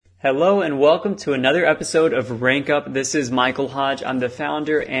Hello and welcome to another episode of Rank Up. This is Michael Hodge. I'm the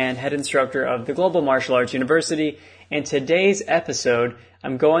founder and head instructor of the Global Martial Arts University. In today's episode,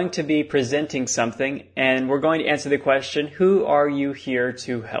 I'm going to be presenting something and we're going to answer the question, who are you here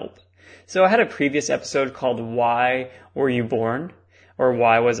to help? So I had a previous episode called Why Were You Born? Or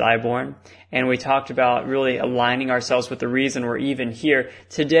Why Was I Born? And we talked about really aligning ourselves with the reason we're even here.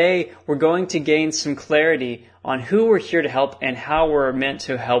 Today, we're going to gain some clarity on who we're here to help and how we're meant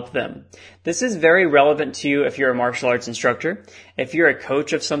to help them. This is very relevant to you if you're a martial arts instructor, if you're a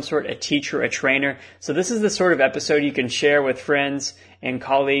coach of some sort, a teacher, a trainer. So this is the sort of episode you can share with friends and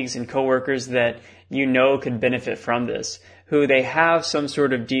colleagues and coworkers that you know could benefit from this, who they have some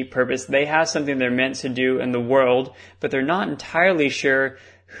sort of deep purpose. They have something they're meant to do in the world, but they're not entirely sure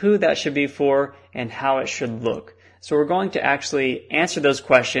who that should be for and how it should look. So we're going to actually answer those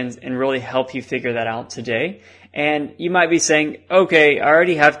questions and really help you figure that out today. And you might be saying, okay, I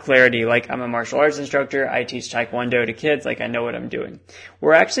already have clarity. Like, I'm a martial arts instructor. I teach Taekwondo to kids. Like, I know what I'm doing.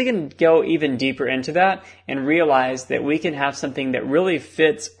 We're actually going to go even deeper into that and realize that we can have something that really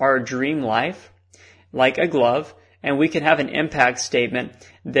fits our dream life, like a glove, and we can have an impact statement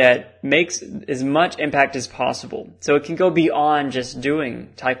that makes as much impact as possible. So it can go beyond just doing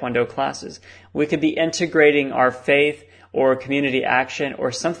Taekwondo classes. We could be integrating our faith or community action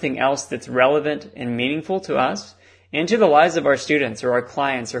or something else that's relevant and meaningful to us into the lives of our students or our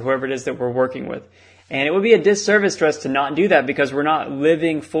clients or whoever it is that we're working with. And it would be a disservice to us to not do that because we're not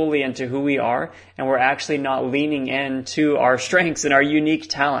living fully into who we are and we're actually not leaning into our strengths and our unique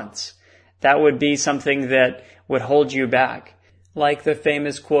talents. That would be something that would hold you back. Like the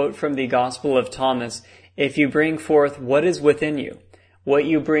famous quote from the Gospel of Thomas, if you bring forth what is within you, what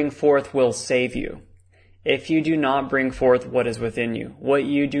you bring forth will save you. If you do not bring forth what is within you, what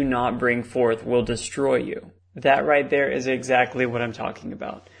you do not bring forth will destroy you. That right there is exactly what I'm talking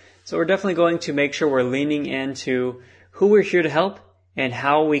about. So we're definitely going to make sure we're leaning into who we're here to help and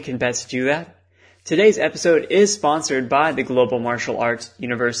how we can best do that. Today's episode is sponsored by the Global Martial Arts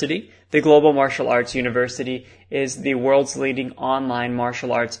University. The Global Martial Arts University is the world's leading online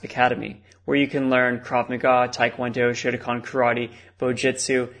martial arts academy, where you can learn Krav Maga, Taekwondo, Shotokan Karate,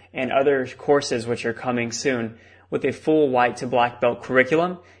 Bojutsu, and other courses which are coming soon, with a full white to black belt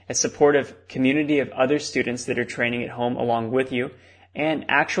curriculum, a supportive community of other students that are training at home along with you, and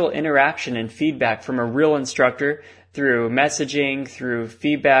actual interaction and feedback from a real instructor through messaging, through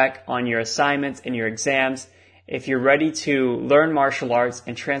feedback on your assignments and your exams. If you're ready to learn martial arts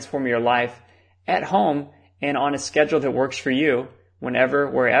and transform your life at home and on a schedule that works for you, whenever,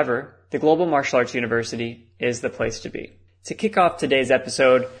 wherever, the Global Martial Arts University is the place to be. To kick off today's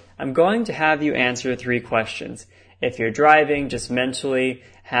episode, I'm going to have you answer 3 questions. If you're driving, just mentally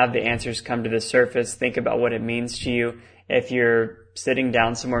have the answers come to the surface. Think about what it means to you. If you're sitting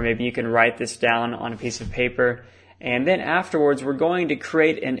down somewhere, maybe you can write this down on a piece of paper. And then afterwards, we're going to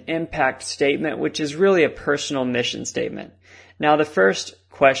create an impact statement, which is really a personal mission statement. Now, the first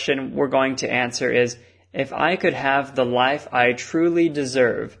question we're going to answer is, if I could have the life I truly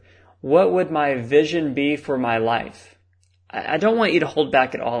deserve, what would my vision be for my life? I don't want you to hold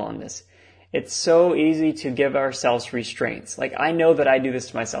back at all on this. It's so easy to give ourselves restraints. Like, I know that I do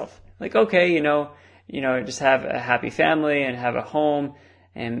this to myself. Like, okay, just have a happy family and have a home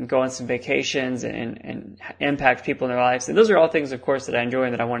and go on some vacations and impact people in their lives. And those are all things, of course, that I enjoy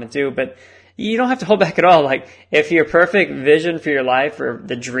and that I want to do, but you don't have to hold back at all. Like, if your perfect vision for your life or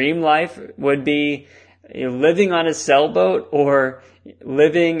the dream life would be living on a sailboat or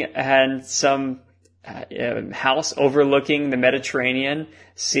living in some house overlooking the Mediterranean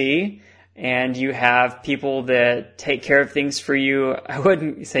Sea, and you have people that take care of things for you, I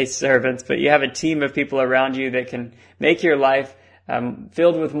wouldn't say servants, but you have a team of people around you that can make your life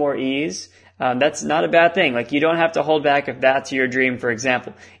filled with more ease, that's not a bad thing. Like, you don't have to hold back if that's your dream, for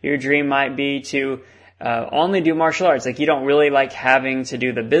example. Your dream might be to only do martial arts. Like, you don't really like having to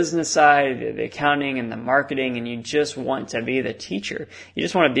do the business side, the accounting and the marketing, and you just want to be the teacher. You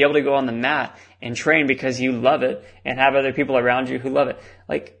just want to be able to go on the mat and train because you love it and have other people around you who love it.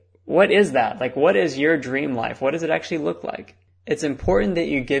 Like, what is that? Like, what is your dream life? What does it actually look like? It's important that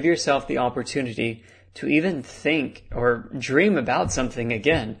you give yourself the opportunity to even think or dream about something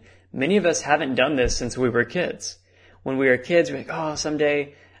again. Many of us haven't done this since we were kids. When we were kids, we're like, oh,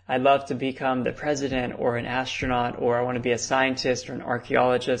 someday I'd love to become the president or an astronaut, or I want to be a scientist or an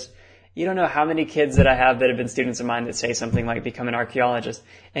archaeologist. You don't know how many kids that I have that have been students of mine that say something like become an archaeologist.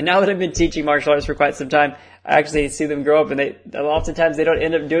 And now that I've been teaching martial arts for quite some time, I actually see them grow up, and oftentimes they don't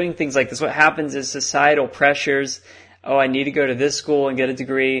end up doing things like this. What happens is societal pressures. Oh, I need to go to this school and get a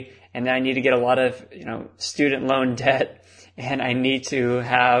degree, and then I need to get a lot of, student loan debt and I need to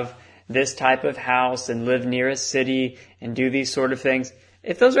have this type of house and live near a city and do these sort of things.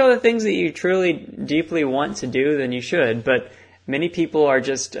 If those are the things that you truly deeply want to do, then you should. But many people are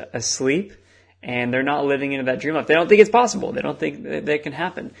just asleep and they're not living into that dream life. They don't think it's possible. They don't think that can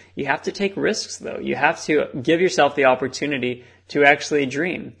happen. You have to take risks though. You have to give yourself the opportunity to actually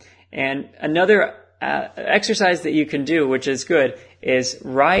dream. And another exercise that you can do, which is good, is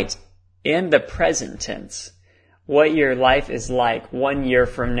write in the present tense what your life is like 1 year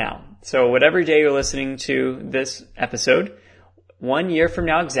from now. So whatever day you're listening to this episode, 1 year from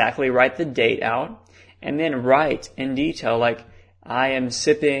now exactly, write the date out and then write in detail, like, I am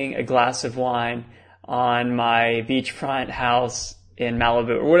sipping a glass of wine on my beachfront house in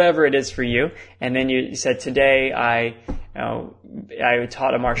Malibu, or whatever it is for you. And then you said, today I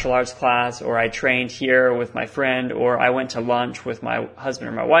taught a martial arts class, or I trained here with my friend, or I went to lunch with my husband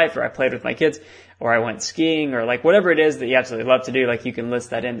or my wife, or I played with my kids, or I went skiing, or like whatever it is that you absolutely love to do, like you can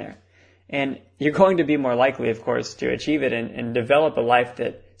list that in there. And you're going to be more likely, of course, to achieve it and develop a life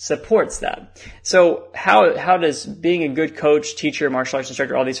that supports that. So how does being a good coach, teacher, martial arts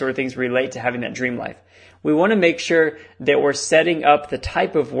instructor, all these sort of things relate to having that dream life? We want to make sure that we're setting up the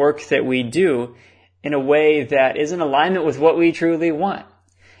type of work that we do in a way that is in alignment with what we truly want.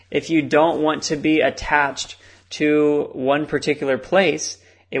 If you don't want to be attached to one particular place,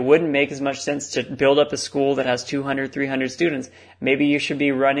 it wouldn't make as much sense to build up a school that has 200, 300 students. Maybe you should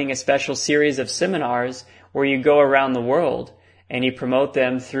be running a special series of seminars where you go around the world and you promote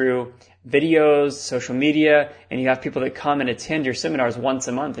them through videos, social media, and you have people that come and attend your seminars once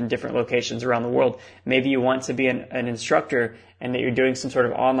a month in different locations around the world. Maybe you want to be an instructor and that you're doing some sort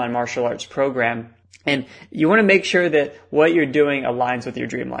of online martial arts program. And you want to make sure that what you're doing aligns with your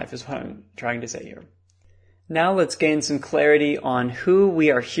dream life is what I'm trying to say here. Now let's gain some clarity on who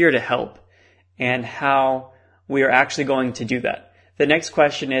we are here to help and how we are actually going to do that. The next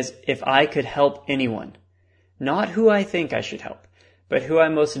question is, if I could help anyone, not who I think I should help, but who I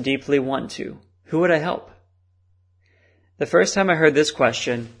most deeply want to, who would I help? The first time I heard this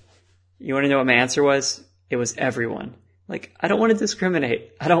question, you want to know what my answer was? It was everyone. Like, I don't want to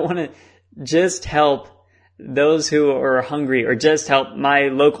discriminate. I don't want to just help those who are hungry, or just help my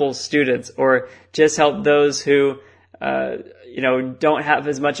local students, or just help those who, don't have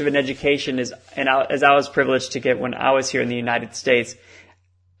as much of an education as I was privileged to get when I was here in the United States.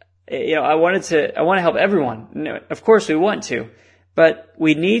 I want to help everyone. Of course we want to, but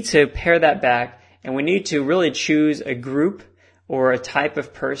we need to pare that back, and we need to really choose a group or a type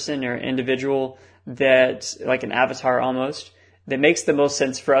of person or individual that, like an avatar almost, that makes the most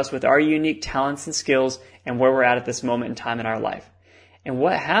sense for us with our unique talents and skills and where we're at this moment in time in our life. And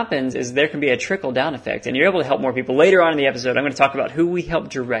what happens is there can be a trickle-down effect, and you're able to help more people. Later on in the episode, I'm going to talk about who we help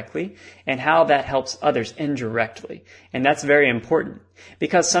directly and how that helps others indirectly. And that's very important,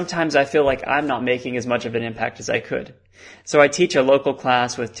 because sometimes I feel like I'm not making as much of an impact as I could. So I teach a local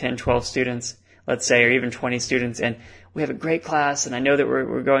class with 10, 12 students, let's say, or even 20 students, and we have a great class, and I know that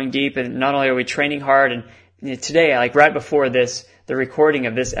we're going deep, and not only are we training hard, and today, like right before the recording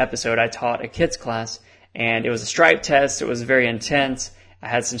of this episode, I taught a kids class, and it was a stripe test. It was very intense. I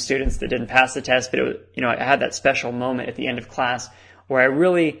had some students that didn't pass the test, but it was, I had that special moment at the end of class where I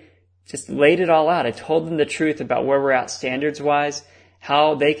really just laid it all out. I told them the truth about where we're at standards-wise,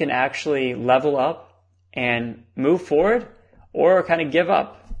 how they can actually level up and move forward, or kind of give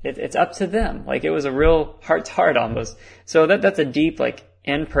up. It's up to them. Like, it was a real heart-to-heart almost. So that's a deep, like,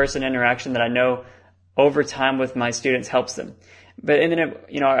 in-person interaction that I know over time with my students helps them. But and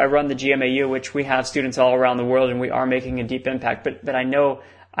then I run the GMAU, which we have students all around the world, and we are making a deep impact. But I know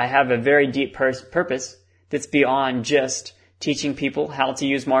I have a very deep purpose that's beyond just teaching people how to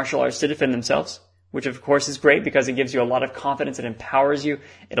use martial arts to defend themselves, which of course is great because it gives you a lot of confidence. It empowers you.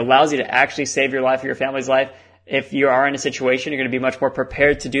 It allows you to actually save your life or your family's life. If you are in a situation, you're going to be much more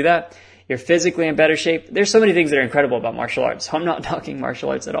prepared to do that. You're physically in better shape. There's so many things that are incredible about martial arts. So I'm not knocking martial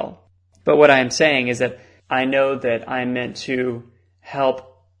arts at all. But what I am saying is that I know that I'm meant to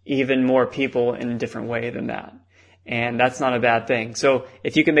help even more people in a different way than that. And that's not a bad thing. So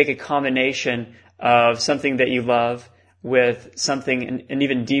if you can make a combination of something that you love with something, an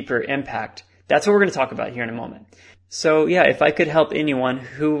even deeper impact, that's what we're going to talk about here in a moment. So yeah, if I could help anyone,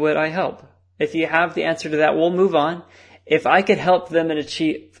 who would I help? If you have the answer to that, we'll move on. If I could help them and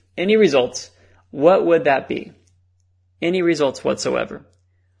achieve any results, what would that be? Any results whatsoever.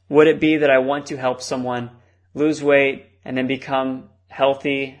 Would it be that I want to help someone lose weight and then become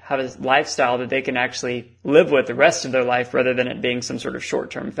healthy, have a lifestyle that they can actually live with the rest of their life rather than it being some sort of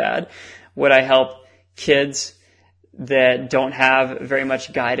short-term fad? Would I help kids that don't have very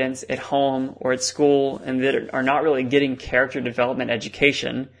much guidance at home or at school and that are not really getting character development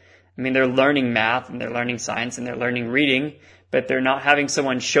education. I mean, they're learning math and they're learning science and they're learning reading, but they're not having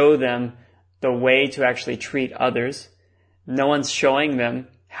someone show them the way to actually treat others. No one's showing them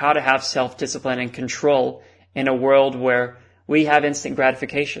how to have self-discipline and control in a world where we have instant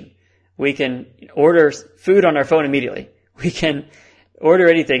gratification. We can order food on our phone immediately. We can order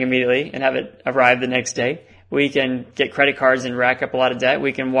anything immediately and have it arrive the next day. We can get credit cards and rack up a lot of debt.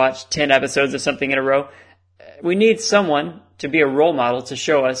 We can watch 10 episodes of something in a row. We need someone to be a role model to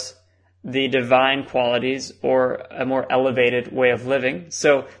show us the divine qualities or a more elevated way of living.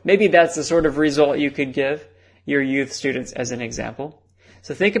 So maybe that's the sort of result you could give your youth students as an example.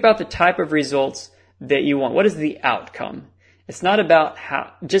 So think about the type of results that you want. What is the outcome? It's not about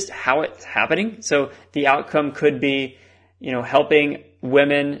how it's happening. So the outcome could be, helping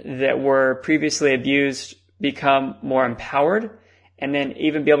women that were previously abused become more empowered and then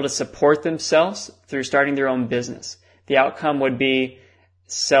even be able to support themselves through starting their own business. The outcome would be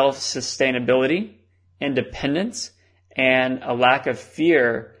self-sustainability, independence, and a lack of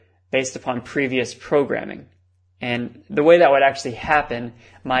fear based upon previous programming. And the way that would actually happen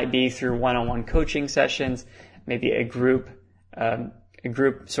might be through one-on-one coaching sessions, maybe a group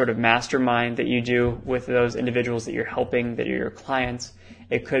sort of mastermind that you do with those individuals that you're helping, that are your clients.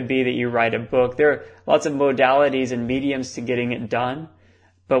 It could be that you write a book. There are lots of modalities and mediums to getting it done,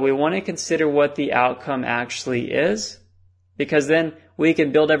 but we want to consider what the outcome actually is, because then we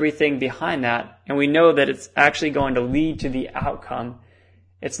can build everything behind that, and we know that it's actually going to lead to the outcome.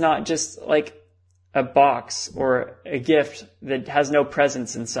 It's not just like a box or a gift that has no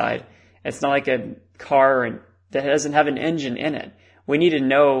presence inside. It's not like a car that doesn't have an engine in it. We need to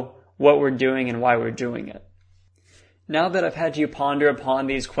know what we're doing and why we're doing it. Now that I've had you ponder upon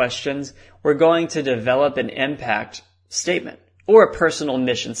these questions, we're going to develop an impact statement, or a personal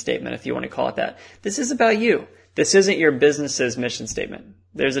mission statement, if you want to call it that. This is about you. This isn't your business's mission statement.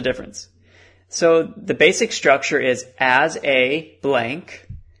 There's a difference. So the basic structure is, as a blank,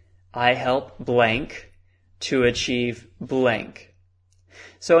 I help blank to achieve blank.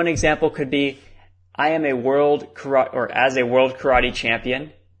 So an example could be, I am a as a world karate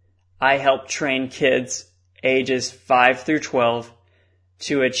champion, I help train kids ages 5 through 12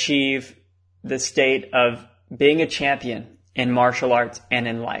 to achieve the state of being a champion in martial arts and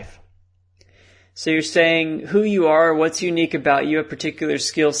in life. So you're saying who you are, what's unique about you, a particular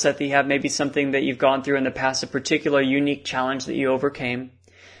skill set that you have, maybe something that you've gone through in the past, a particular unique challenge that you overcame.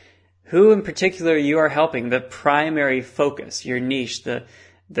 Who in particular you are helping, the primary focus, your niche, the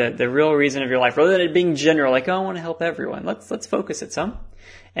real reason of your life, rather than it being general, like, oh, I want to help everyone. Let's focus it some.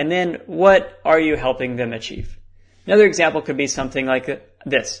 And then what are you helping them achieve? Another example could be something like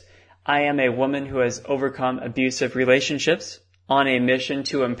this. I am a woman who has overcome abusive relationships on a mission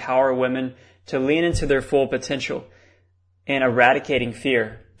to empower women to lean into their full potential and eradicating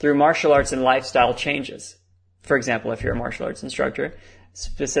fear through martial arts and lifestyle changes. For example, if you're a martial arts instructor,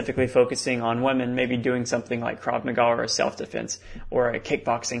 specifically focusing on women, maybe doing something like Krav Maga or a self-defense or a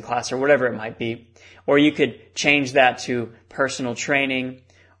kickboxing class or whatever it might be. Or you could change that to personal training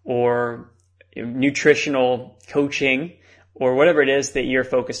or nutritional coaching or whatever it is that you're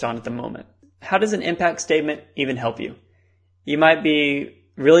focused on at the moment. How does an impact statement even help you? You might be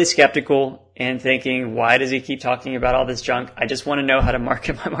really skeptical and thinking, why does he keep talking about all this junk? I just want to know how to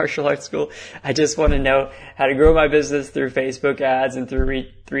market my martial arts school. I just want to know how to grow my business through Facebook ads and through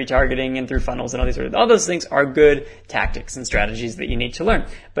retargeting and through funnels and all those things are good tactics and strategies that you need to learn.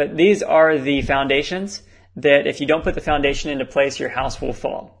 But these are the foundations that if you don't put the foundation into place, your house will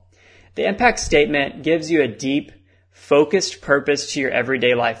fall. The impact statement gives you a deep, focused purpose to your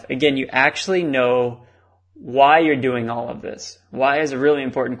everyday life. Again, you actually know why you're doing all of this. Why is a really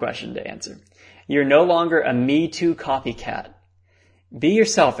important question to answer. You're no longer a Me Too copycat. Be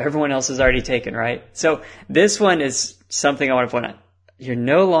yourself. Everyone else is already taken, right? So this one is something I want to point out. You're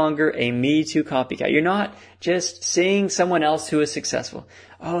no longer a Me Too copycat. You're not just seeing someone else who is successful.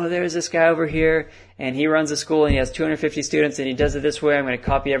 Oh, there's this guy over here and he runs a school and he has 250 students and he does it this way. I'm going to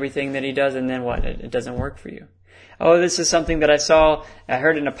copy everything that he does, and then what? It doesn't work for you. Oh, this is something that I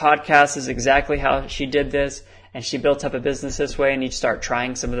heard in a podcast, is exactly how she did this, and she built up a business this way, and you start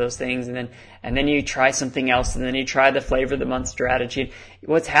trying some of those things, and then you try something else, and then you try the flavor of the month strategy.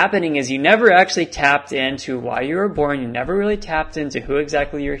 What's happening is you never actually tapped into why you were born. You never really tapped into who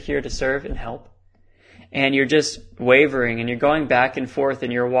exactly you're here to serve and help. And you're just wavering, and you're going back and forth,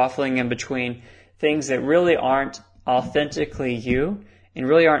 and you're waffling in between things that really aren't authentically you, and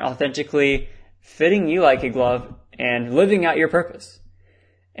really aren't authentically fitting you like a glove, and living out your purpose.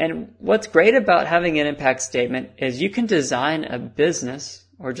 And what's great about having an impact statement is you can design a business,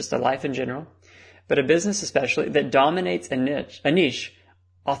 or just a life in general, but a business especially, that dominates a niche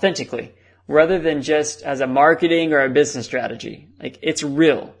authentically, rather than just as a marketing or a business strategy. Like, it's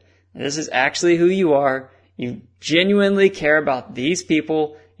real. This is actually who you are. You genuinely care about these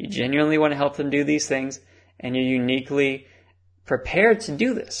people. You genuinely want to help them do these things. And you're uniquely prepared to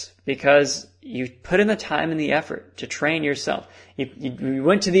do this because you put in the time and the effort to train yourself. You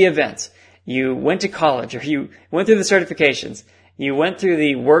went to the events. You went to college, or you went through the certifications. You went through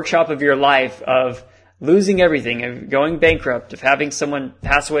the workshop of your life of losing everything, of going bankrupt, of having someone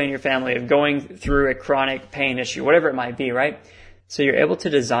pass away in your family, of going through a chronic pain issue, whatever it might be, right? So you're able to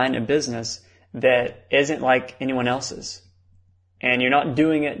design a business that isn't like anyone else's. And you're not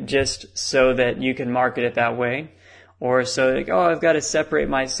doing it just so that you can market it that way, or so like, oh, I've got to separate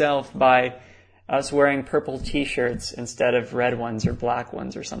myself by us wearing purple t-shirts instead of red ones or black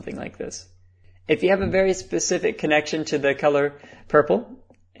ones or something like this. If you have a very specific connection to the color purple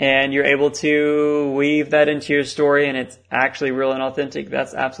and you're able to weave that into your story and it's actually real and authentic,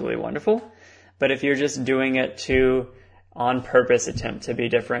 that's absolutely wonderful. But if you're just doing it to on purpose attempt to be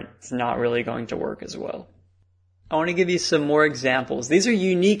different, it's not really going to work as well. I want to give you some more examples. These are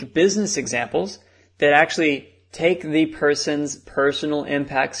unique business examples that actually take the person's personal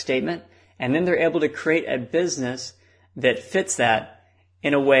impact statement, and then they're able to create a business that fits that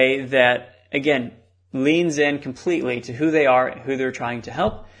in a way that, again, leans in completely to who they are and who they're trying to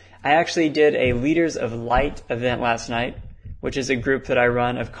help. I actually did a Leaders of Light event last night, which is a group that I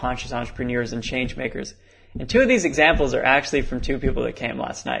run of conscious entrepreneurs and change makers. And two of these examples are actually from two people that came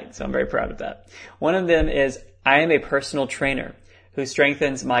last night, so I'm very proud of that. One of them is, I am a personal trainer who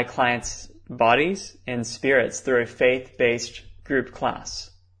strengthens my clients' bodies and spirits through a faith-based group class.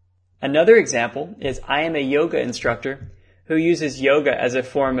 Another example is, I am a yoga instructor who uses yoga as a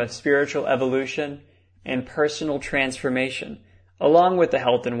form of spiritual evolution and personal transformation, along with the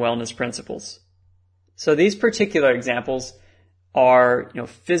health and wellness principles. So these particular examples are,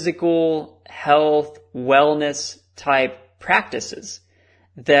 physical health, wellness type practices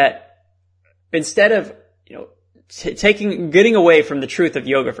that instead of, getting away from the truth of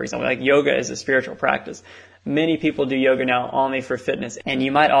yoga, for example, like yoga is a spiritual practice. Many people do yoga now only for fitness. And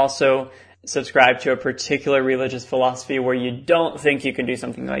you might also subscribe to a particular religious philosophy where you don't think you can do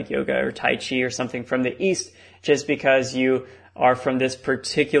something like yoga or Tai Chi or something from the East just because you are from this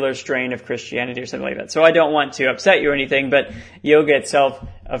particular strain of Christianity or something like that. So I don't want to upset you or anything, but yoga itself,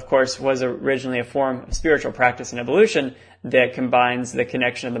 of course, was originally a form of spiritual practice and evolution that combines the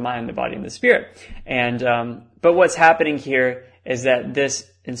connection of the mind, the body, and the spirit. And but what's happening here is that this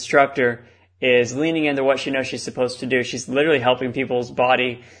instructor is leaning into what she knows she's supposed to do. She's literally helping people's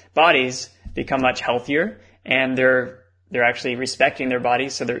bodies become much healthier, and they're actually respecting their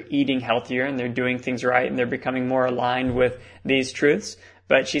bodies, so they're eating healthier and they're doing things right and they're becoming more aligned with these truths.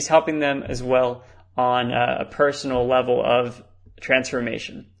 But she's helping them as well on a personal level of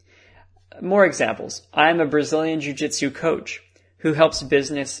transformation. More examples. I'm a Brazilian Jiu-Jitsu coach who helps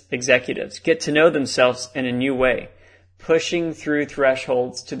business executives get to know themselves in a new way, pushing through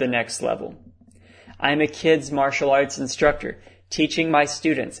thresholds to the next level. I'm a kids martial arts instructor, teaching my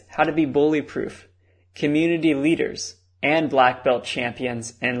students how to be bully-proof, community leaders, and black belt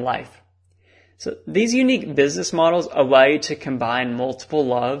champions in life. So these unique business models allow you to combine multiple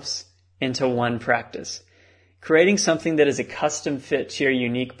loves into one practice, creating something that is a custom fit to your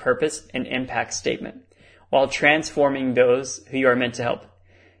unique purpose and impact statement, while transforming those who you are meant to help.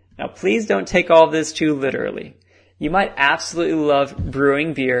 Now, please don't take all of this too literally. You might absolutely love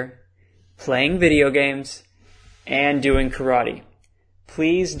brewing beer, playing video games, and doing karate.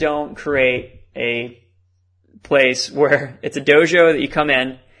 Please don't create a place where it's a dojo that you come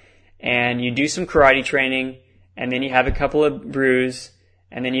in and you do some karate training and then you have a couple of brews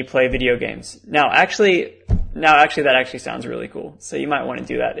and then you play video games. Now actually that actually sounds really cool. So you might want to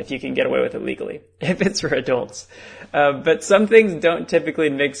do that if you can get away with it legally, if it's for adults. But some things don't typically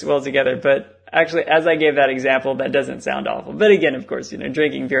mix well together. But actually, as I gave that example, that doesn't sound awful. But again, of course,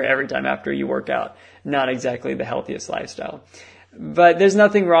 drinking beer every time after you work out, not exactly the healthiest lifestyle. But there's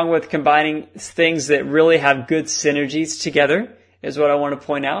nothing wrong with combining things that really have good synergies together, is what I want to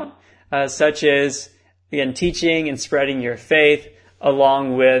point out, such as, again, teaching and spreading your faith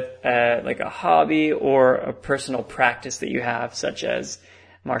along with like a hobby or a personal practice that you have, such as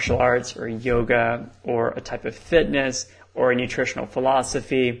martial arts or yoga or a type of fitness or a nutritional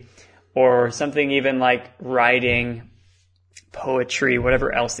philosophy or something even like writing, poetry,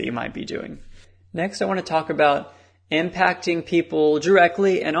 whatever else that you might be doing. Next, I want to talk about impacting people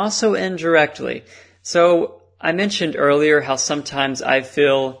directly and also indirectly. So I mentioned earlier how sometimes I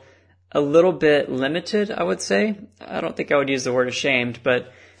feel a little bit limited, I would say. I don't think I would use the word ashamed,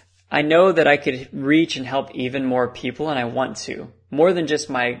 but I know that I could reach and help even more people, and I want to, more than just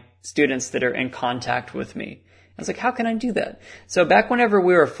my students that are in contact with me. I was like, how can I do that? So back whenever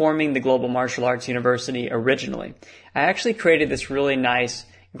we were forming the Global Martial Arts University originally, I actually created this really nice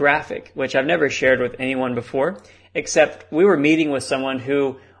graphic, which I've never shared with anyone before, except we were meeting with someone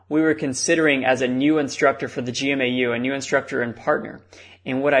who we were considering as a new instructor for the GMAU, a new instructor and partner.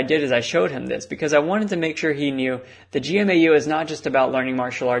 And what I did is I showed him this because I wanted to make sure he knew the GMAU is not just about learning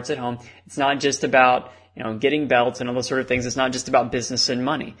martial arts at home. It's not just about, getting belts and all those sort of things. It's not just about business and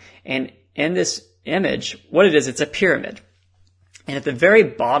money. And in this image, what it is, it's a pyramid. And at the very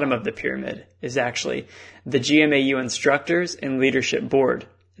bottom of the pyramid is actually the GMAU instructors and leadership board.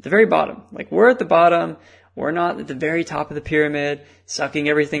 At the very bottom. Like, we're at the bottom. We're not at the very top of the pyramid, sucking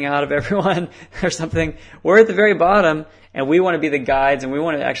everything out of everyone or something. We're at the very bottom, and we want to be the guides, and we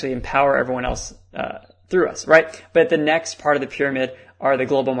want to actually empower everyone else through us, right? But the next part of the pyramid are the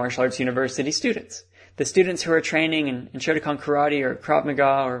Global Martial Arts University students. The students who are training in Shotokan Karate or Krav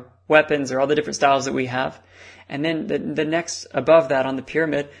Maga or weapons or all the different styles that we have. And then the next above that on the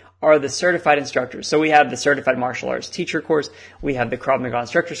pyramid are the certified instructors. So we have the certified martial arts teacher course. We have the Krav Maga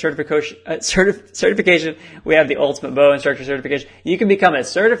instructor certification. We have the ultimate bow instructor certification. You can become a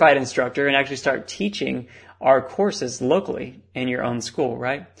certified instructor and actually start teaching our courses locally in your own school,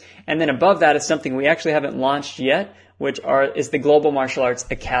 right? And then above that is something we actually haven't launched yet, which is the Global Martial Arts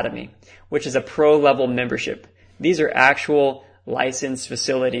Academy, which is a pro-level membership. These are actual licensed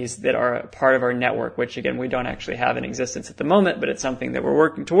facilities that are a part of our network, which again, we don't actually have in existence at the moment, but it's something that we're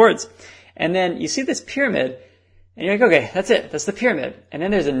working towards. And then you see this pyramid, and you're like, okay, that's it. That's the pyramid. And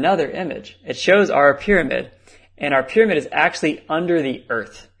then there's another image. It shows our pyramid, and our pyramid is actually under the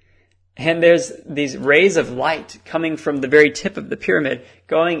earth. And there's these rays of light coming from the very tip of the pyramid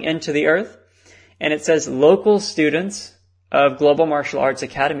going into the earth. And it says local students of Global Martial Arts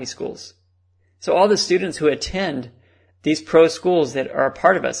Academy schools. So all the students who attend these pro schools that are a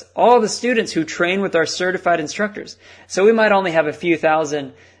part of us, all the students who train with our certified instructors. So we might only have a few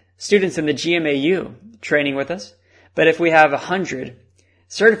thousand students in the GMAU training with us, but if we have 100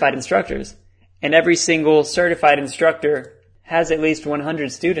 certified instructors and every single certified instructor has at least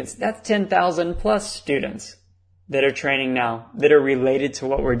 100 students, that's 10,000 plus students that are training now that are related to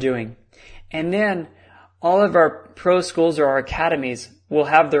what we're doing. And then all of our pro schools or our academies will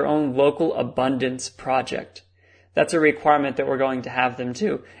have their own local abundance project. That's a requirement that we're going to have them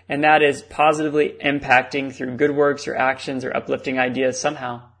too. And that is positively impacting through good works or actions or uplifting ideas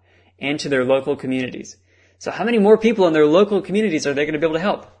somehow into their local communities. So how many more people in their local communities are they going to be able to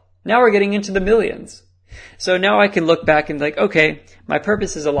help? Now we're getting into the millions. So now I can look back and be like, okay, my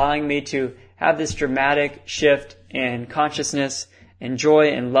purpose is allowing me to have this dramatic shift in consciousness and joy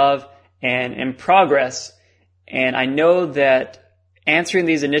and love and in progress. And I know that answering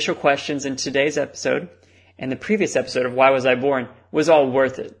these initial questions in today's episode and the previous episode of Why Was I Born was all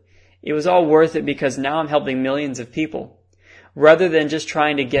worth it. It was all worth it because now I'm helping millions of people. Rather than just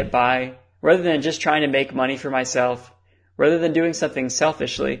trying to get by, rather than just trying to make money for myself, rather than doing something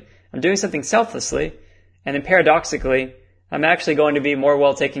selfishly, I'm doing something selflessly, and then paradoxically, I'm actually going to be more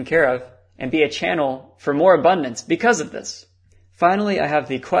well taken care of and be a channel for more abundance because of this. Finally, I have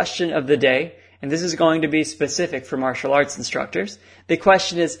the question of the day, and this is going to be specific for martial arts instructors. The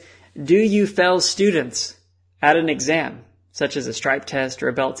question is, do you fail students at an exam, such as a stripe test or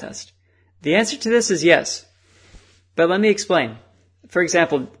a belt test? The answer to this is yes. But let me explain. For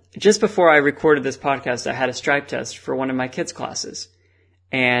example, just before I recorded this podcast, I had a stripe test for one of my kids' classes.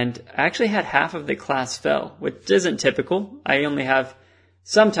 And I actually had half of the class fail, which isn't typical. I only have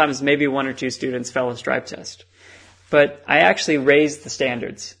sometimes maybe one or two students fail a stripe test. But I actually raised the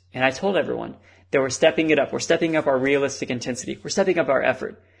standards. And I told everyone that we're stepping it up. We're stepping up our realistic intensity. We're stepping up our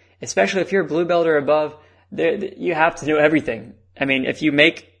effort. Especially if you're a blue belt or above, you have to know everything. I mean, if you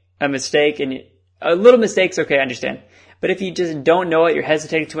make a mistake and a little mistake's okay, I understand. But if you just don't know it, you're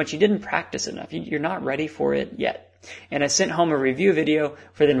hesitating too much, you didn't practice enough. You're not ready for it yet. And I sent home a review video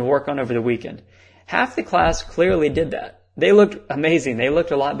for them to work on over the weekend. Half the class clearly did that. They looked amazing. They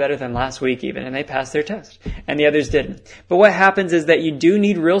looked a lot better than last week even, and they passed their test. And the others didn't. But what happens is that you do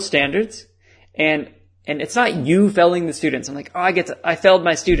need real standards, and it's not you failing the students. I'm like, I failed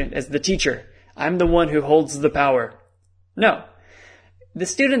my student as the teacher. I'm the one who holds the power. No. The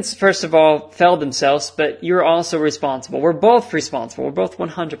students, first of all, failed themselves, but you're also responsible. We're both responsible. We're both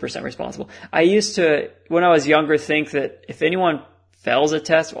 100% responsible. I used to, when I was younger, think that if anyone fails a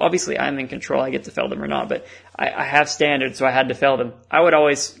test, well, obviously I'm in control. I get to fail them or not, but I have standards, so I had to fail them. I would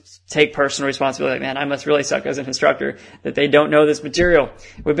always take personal responsibility. Like, man, I must really suck as an instructor that they don't know this material.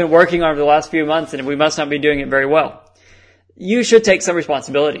 We've been working on it for the last few months and we must not be doing it very well. You should take some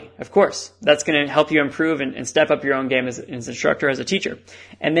responsibility, of course. That's going to help you improve and step up your own game as an instructor, as a teacher.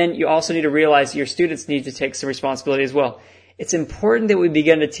 And then you also need to realize your students need to take some responsibility as well. It's important that we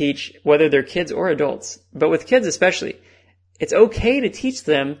begin to teach, whether they're kids or adults, but with kids especially, it's okay to teach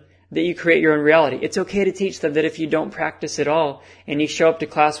them that you create your own reality. It's okay to teach them that if you don't practice at all and you show up to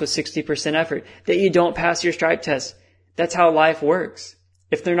class with 60% effort, that you don't pass your stripe test. That's how life works.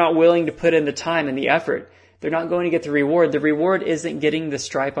 If they're not willing to put in the time and the effort, they're not going to get the reward. The reward isn't getting the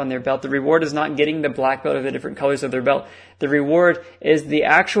stripe on their belt. The reward is not getting the black belt of the different colors of their belt. The reward is the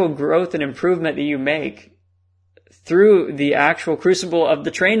actual growth and improvement that you make through the actual crucible of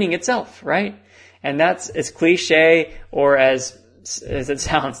the training itself, right? And that's as cliche or as it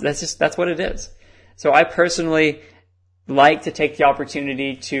sounds. That's what it is. So I personally like to take the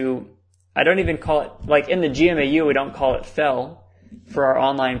opportunity to, I don't even call it, like in the GMAU, we don't call it FEL for our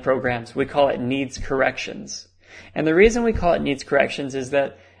online programs. We call it needs corrections. And the reason we call it needs corrections is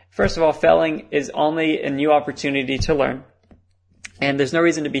that, first of all, failing is only a new opportunity to learn. And there's no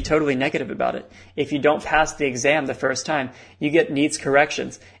reason to be totally negative about it. If you don't pass the exam the first time, you get needs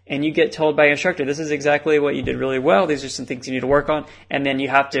corrections. And you get told by your instructor, this is exactly what you did really well. These are some things you need to work on. And then you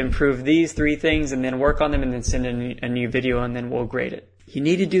have to improve these 3 things and then work on them and then send in a new video and then we'll grade it. You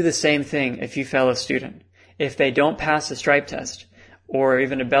need to do the same thing if you fail a student. If they don't pass a stripe test or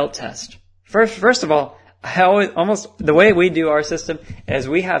even a belt test. First of all, the way we do our system is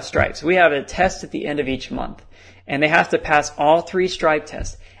we have stripes. We have a test at the end of each month. And they have to pass all 3 stripe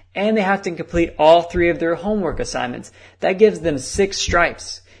tests. And they have to complete all 3 of their homework assignments. That gives them 6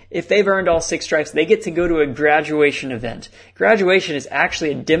 stripes. If they've earned all 6 stripes, they get to go to a graduation event. Graduation is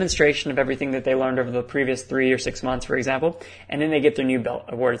actually a demonstration of everything that they learned over the previous 3 or 6 months, for example. And then they get their new belt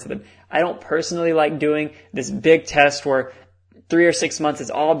awarded to them. I don't personally like doing this big test where 3 or 6 months it's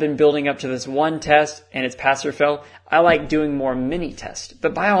all been building up to this one test and it's pass or fail. I like doing more mini tests.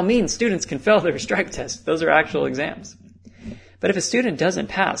 But by all means, students can fail their stripe tests. Those are actual exams. But if a student doesn't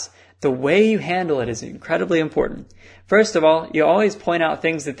pass, the way you handle it is incredibly important. First of all, you always point out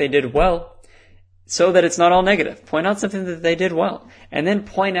things that they did well so that it's not all negative. Point out something that they did well. And then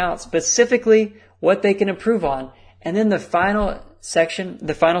point out specifically what they can improve on. And then the final section,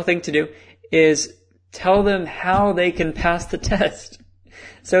 the final thing to do is tell them how they can pass the test.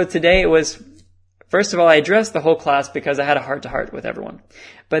 So today it was, first of all, I addressed the whole class because I had a heart-to-heart with everyone.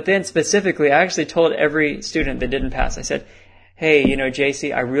 But then specifically, I actually told every student that didn't pass, I said, hey,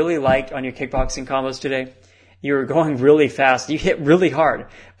 JC, I really liked on your kickboxing combos today. You were going really fast. You hit really hard.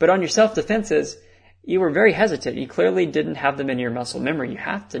 But on your self-defenses, you were very hesitant. You clearly didn't have them in your muscle memory. You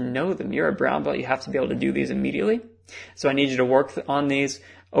have to know them. You're a brown belt. You have to be able to do these immediately. So I need you to work on these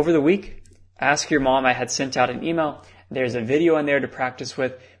over the week. Ask your mom. I had sent out an email. There's a video in there to practice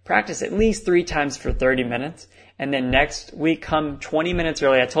with. Practice at least 3 times for 30 minutes. And then next week, come 20 minutes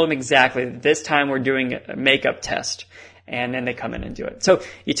early. I told them exactly that this time we're doing a makeup test. And then they come in and do it. So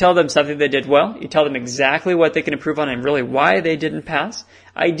you tell them something they did well. You tell them exactly what they can improve on and really why they didn't pass.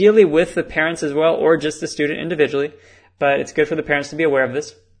 Ideally with the parents as well, or just the student individually. But it's good for the parents to be aware of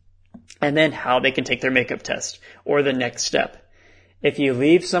this. And then how they can take their makeup test or the next step. If you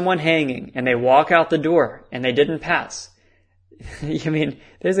leave someone hanging and they walk out the door and they didn't pass,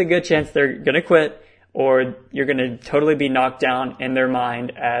 there's a good chance they're going to quit or you're going to totally be knocked down in their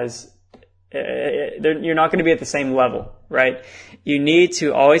mind as you're not going to be at the same level, right? You need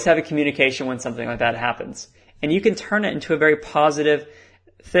to always have a communication when something like that happens. And you can turn it into a very positive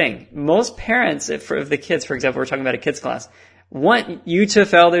thing. Most parents, of the kids, for example, we're talking about a kids class, want you to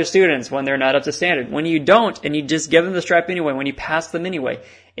fail their students when they're not up to standard. When you don't, and you just give them the stripe anyway, when you pass them anyway,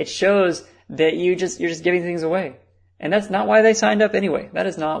 it shows that you're just giving things away. And that's not why they signed up anyway. That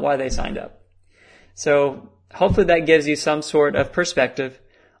is not why they signed up. So hopefully that gives you some sort of perspective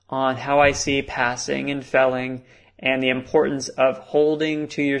on how I see passing and failing and the importance of holding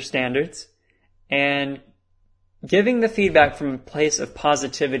to your standards and giving the feedback from a place of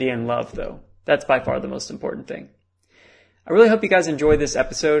positivity and love, though. That's by far the most important thing. I really hope you guys enjoyed this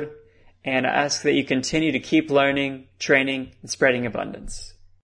episode, and I ask that you continue to keep learning, training, and spreading abundance.